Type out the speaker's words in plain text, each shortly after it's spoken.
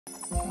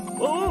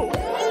Oh!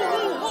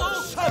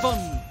 7!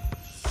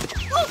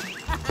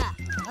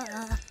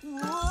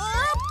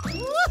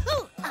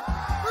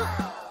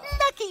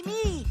 Lucky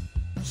me!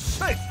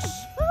 6!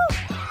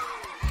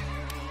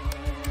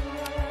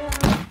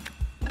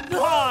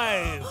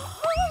 5!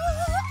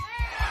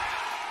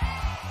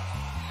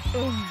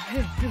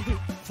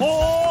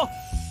 4!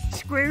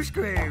 Screw,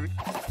 screw.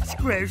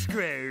 Screw,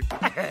 screw.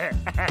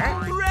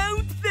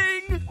 Round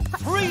thing!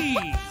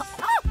 3!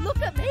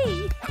 Look at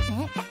me.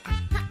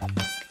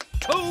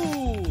 2!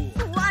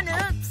 1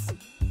 oops!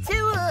 2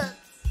 oops!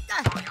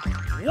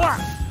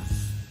 1!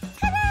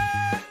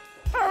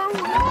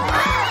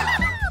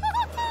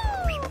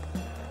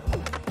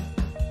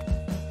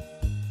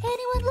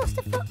 Anyone lost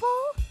a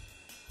football?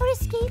 Or a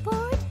ski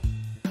board?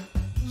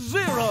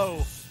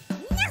 0!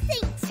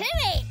 Nothing to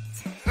it!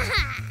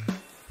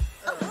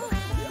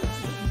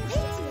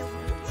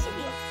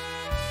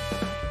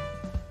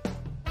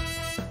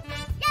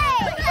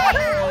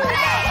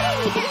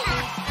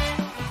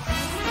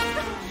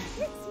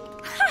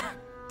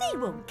 They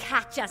won't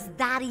catch us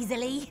that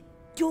easily.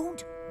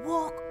 Don't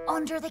walk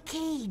under the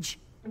cage.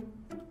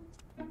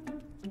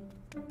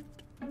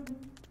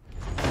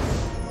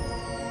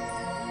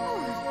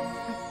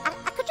 I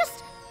could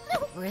just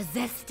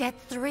resist it.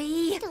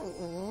 3.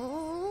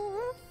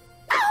 Oh!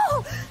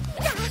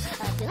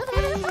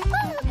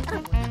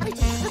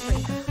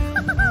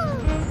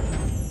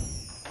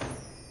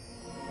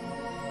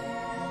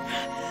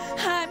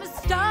 I'm a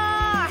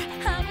star!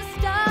 I'm a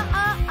star!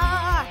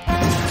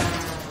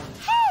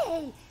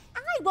 Hey!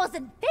 I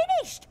wasn't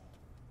finished!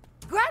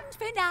 Grand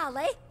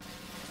finale.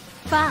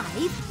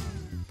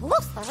 5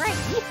 plus 3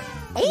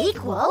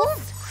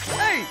 equals...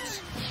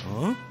 8!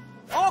 Huh?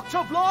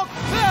 Octoblock,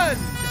 bend!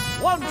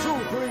 1, 2,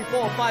 3,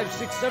 4, 5,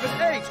 6, 7,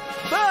 8.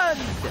 Bend!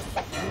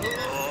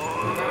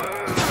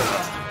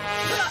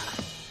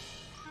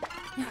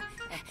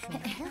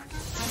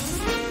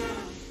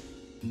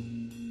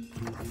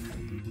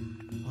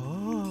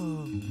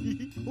 Oh.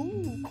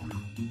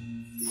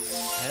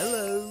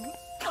 Hello.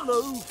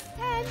 Hello.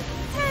 10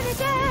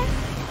 again.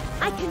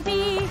 I can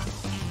be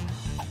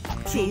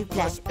 2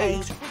 plus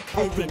 8,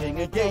 opening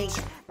a gate,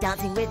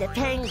 dancing with a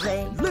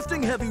penguin,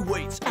 Lifting heavy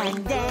weights.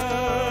 and then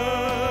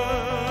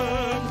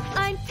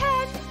I'm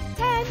 10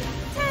 again.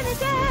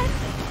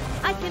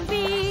 I can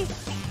be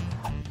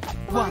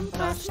 1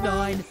 plus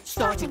 9,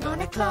 starting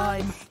on a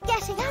climb,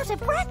 getting out of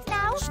breath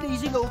now.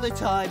 sneezing all the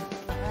time.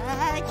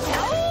 I'm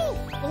 10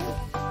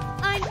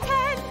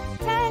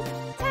 again.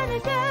 10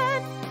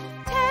 again.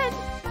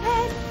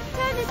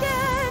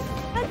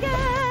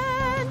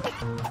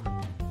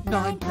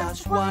 9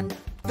 plus 1,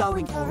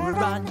 going for a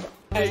run.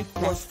 8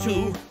 plus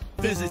 2,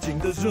 visiting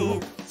the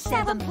zoo.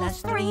 7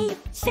 plus 3,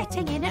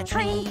 sitting in a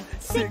tree.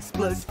 6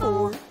 plus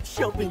 4,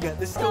 shopping at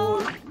the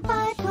store.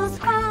 5 plus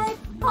 5,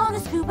 on a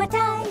scuba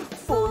dive.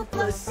 4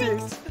 plus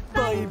 6,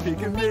 buying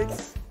bigger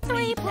mix.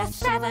 3 plus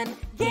 7,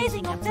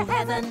 gazing up to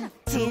heaven.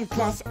 2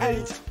 plus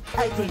 8,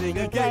 opening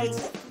a gate.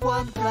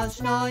 1 plus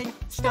 9,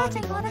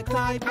 starting on a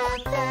climb,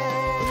 and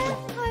then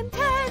I'm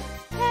 10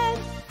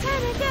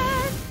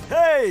 again.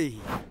 Hey!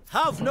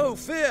 Have no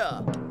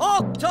fear!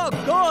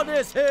 Octagon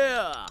is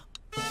here!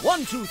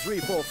 1, 2, 3,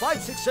 4,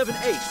 5, 6, 7,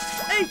 8.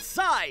 8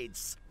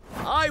 sides!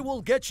 I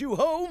will get you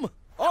home.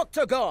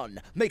 Octagon,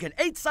 make an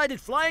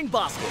 8-sided flying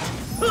basket.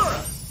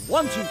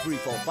 1, 2, 3,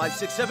 4, 5,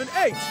 6, 7,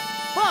 8.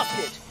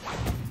 Basket!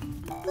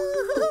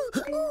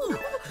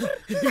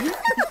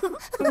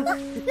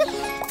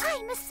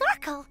 I'm a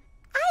circle.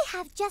 I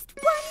have just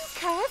 1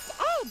 curved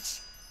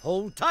edge.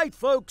 Hold tight,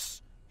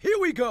 folks. Here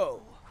we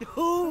go. Hey!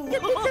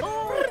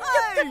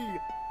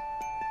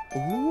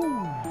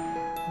 ooh,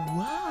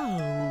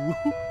 wow.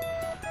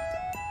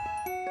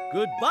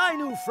 Goodbye,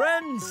 new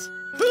friends.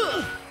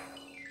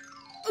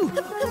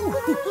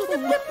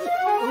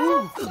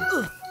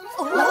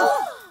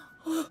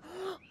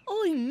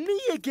 I'm me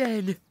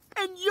again,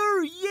 and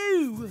you're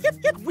you.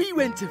 We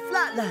went to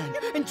Flatland,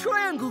 and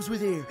triangles were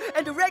there,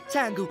 and a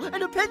rectangle,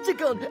 and a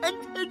pentagon, and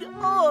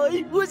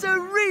I was a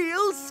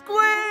real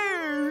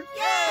square.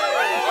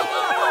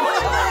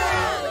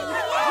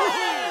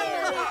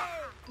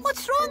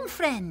 What's wrong,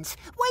 friends?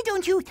 Why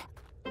don't you...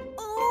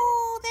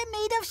 Oh, they're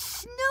made of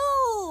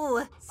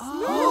snow.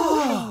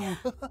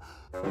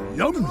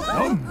 Yum,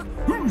 yum.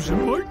 Who's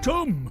in my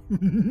tum?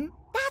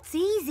 That's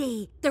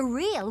easy. The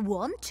real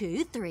 1,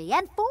 2, 3,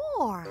 and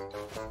 4.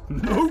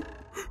 No,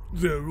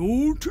 they're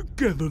all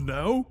together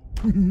now.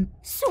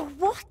 So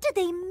what do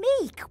they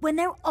make when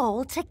they're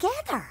all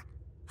together?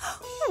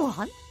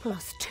 1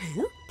 plus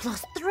 2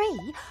 plus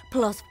 3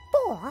 plus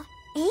 4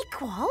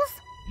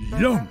 equals...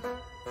 Yum.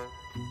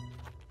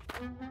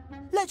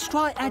 Let's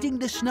try adding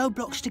the snow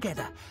blocks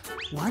together.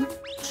 1, 2,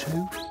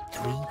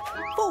 3,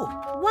 4.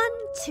 1,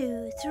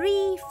 2,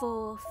 3,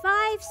 4,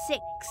 5, 6,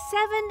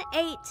 7,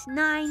 8,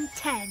 9,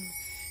 10.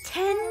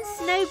 10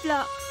 snow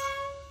blocks.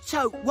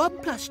 So 1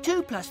 plus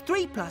 2 plus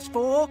 3 plus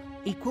 4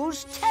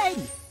 equals 10.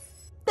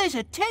 There's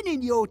a 10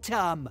 in your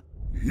tum.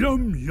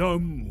 Yum,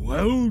 yum.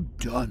 Well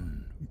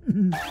done.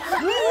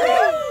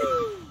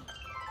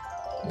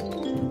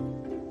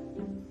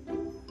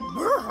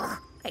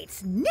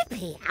 It's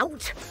nippy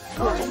out.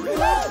 Boing,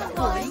 boing,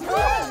 boing,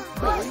 boing,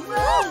 boing,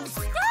 boing.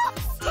 Stop,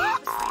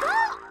 stop,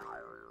 stop.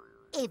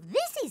 If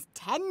this is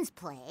 10's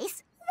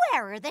place,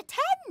 where are the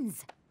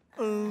 10's?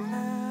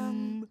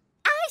 I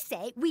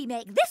say we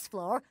make this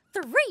floor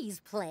 3's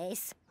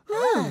place.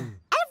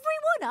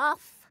 Everyone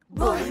off.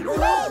 Boing,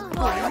 boing,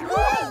 boing,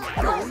 boing,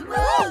 boing,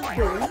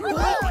 boing,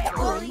 boing,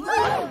 boing,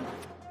 boing.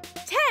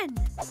 10,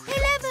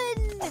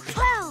 11,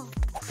 12,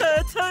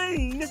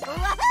 13.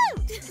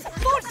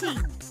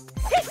 14,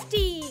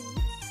 15.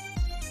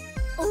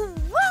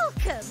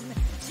 Welcome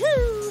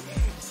to...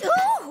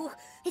 Oh,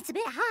 it's a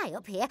bit high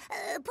up here.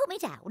 Put me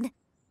down.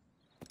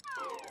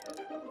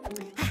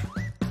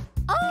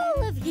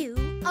 All of you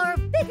are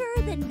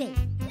bigger than me,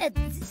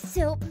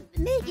 so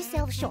make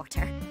yourself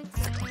shorter.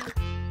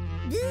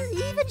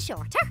 Even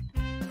shorter.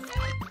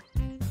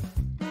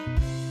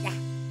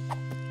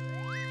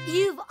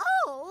 You've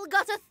all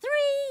got a 3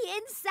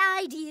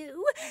 inside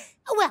you.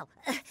 Well,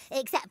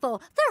 except for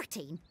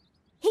 13.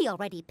 He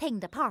already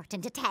pinged apart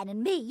into 10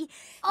 and me.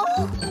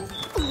 Oh!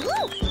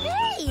 Ooh,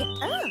 hey!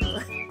 Oh!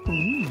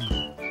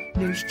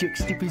 Nice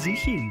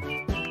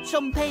juxtaposition.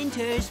 Some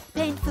painters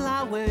paint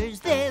flowers,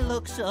 they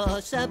look so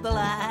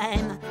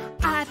sublime.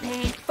 I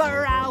paint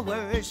for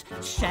hours,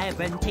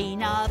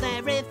 17 of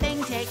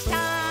everything takes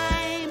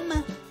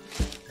time.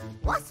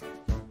 What?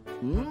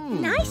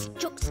 Nice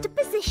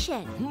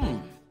juxtaposition.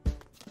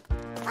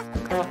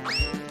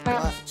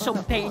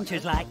 Some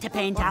painters like to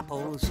paint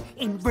apples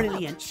in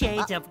brilliant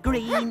shades of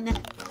green.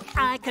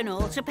 I can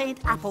also paint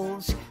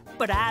apples,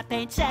 but I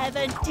paint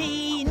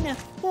 17.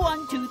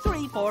 1, 2,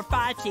 3, 4,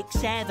 5, 6,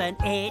 7,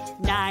 8,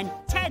 9,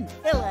 10,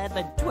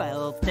 11,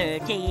 12,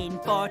 13,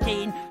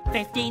 14,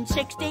 15,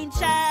 16,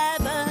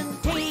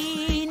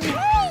 17.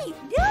 Hey!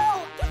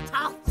 No! Get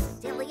off,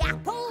 silly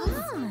apples!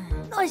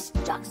 Nice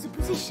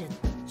juxtaposition.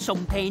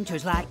 Some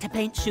painters like to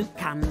paint soup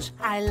cans.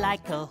 I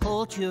like a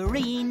whole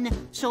tureen,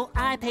 so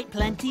I paint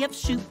plenty of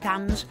soup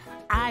cans.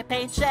 I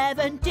paint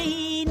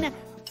 17.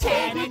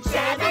 10 and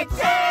 7,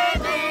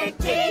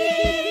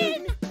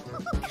 17!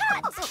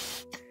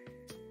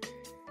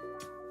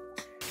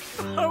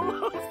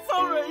 Oh,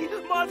 sorry.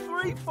 My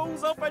 3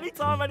 falls off any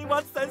time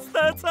anyone says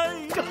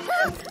 13.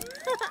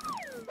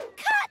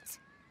 Cut!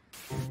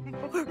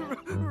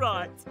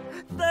 Right.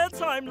 Third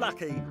time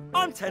lucky.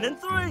 I'm 10 and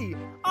 3.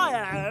 I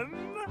am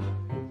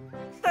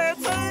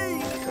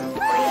 13.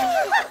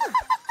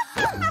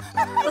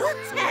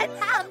 10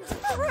 and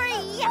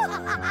 3!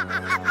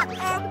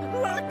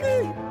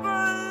 Unlucky.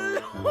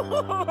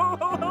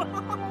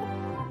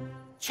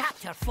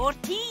 Chapter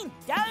 14.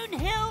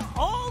 Downhill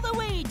all the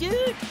way,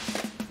 dude.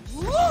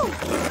 Woo!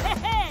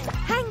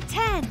 Hang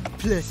 10.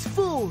 Plus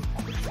 4.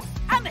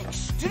 I'm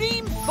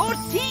Extreme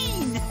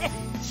 14.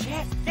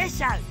 Check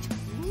this out.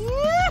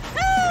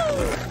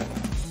 Woohoo!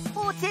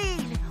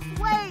 14.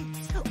 Wait.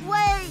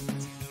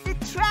 The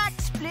track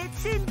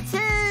splits in 2.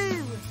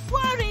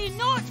 Worry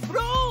not,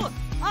 bro.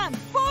 I'm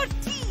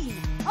 14.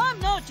 I'm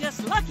not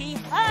just lucky,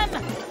 I'm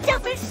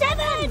double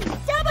 7.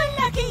 Double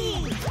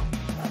lucky.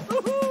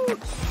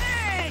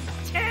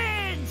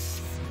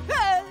 Intense.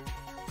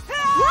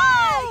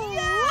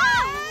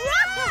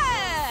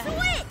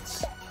 Switch!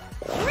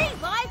 3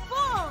 by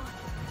 4!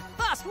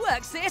 Fast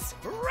work, sis.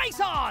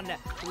 Race on.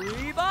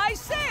 3 by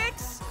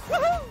 6.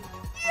 Woohoo!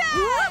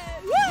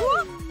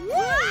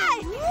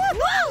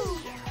 Woo!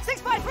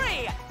 6 by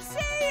 3.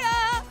 See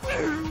ya.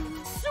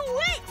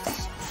 Switch!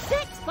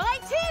 6 by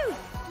 2!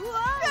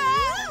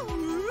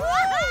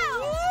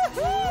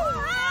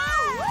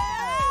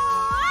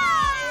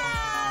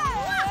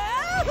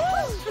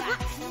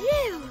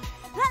 Phew,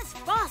 that's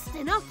fast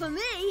enough for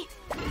me.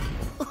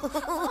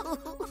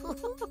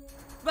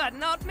 But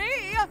not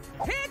me.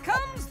 Here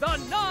comes the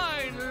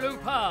 9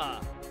 looper.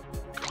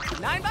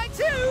 9 by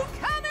 2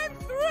 coming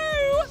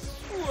through.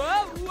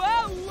 Whoa,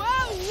 whoa,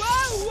 whoa,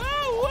 whoa,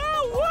 whoa,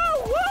 whoa,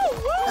 whoa,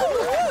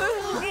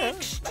 whoa.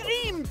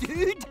 Extreme,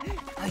 dude.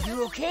 Are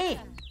you okay?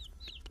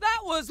 That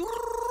was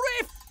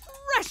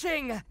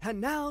refreshing.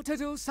 And now to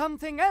do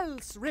something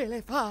else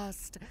really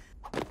fast.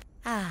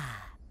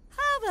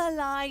 Have a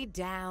lie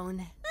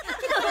down.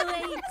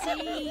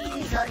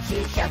 18. Touch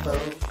you shuffle.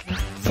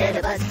 10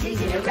 of us 2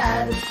 in a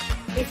row.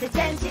 It's a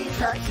 10 to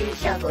touch you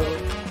shuffle.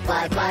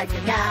 5 lives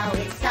and now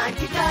it's time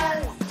to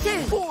go.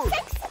 2, 4,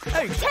 6,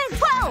 8, 10,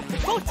 12,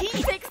 14,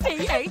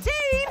 16,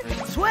 18,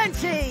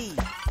 20.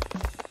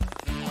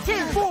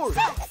 2, 4,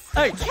 6,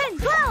 8, 10,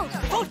 12,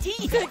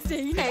 14,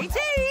 16,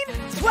 18.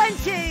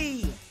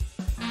 20.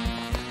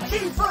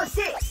 2, 4,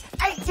 6,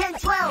 8, 10,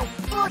 12,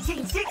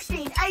 14,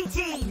 16,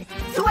 18,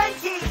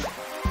 20.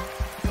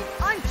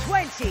 I'm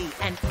 20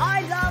 and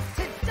I love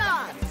to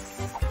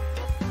dance.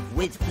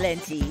 With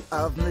plenty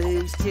of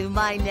moves to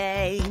my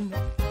name.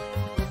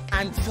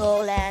 I'm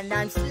tall and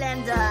I'm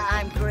slender,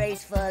 I'm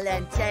graceful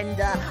and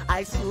tender.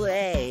 I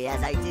sway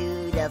as I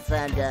do the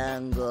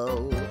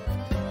fandango.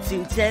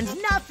 2 10s,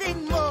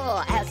 nothing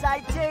more, as I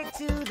take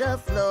to the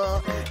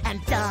floor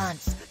and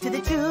dance to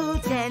the 2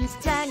 10s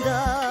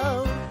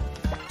tango.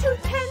 2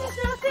 10s,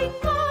 nothing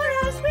more,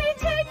 as we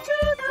take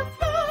to the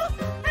floor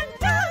and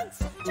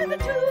dance to to the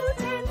 2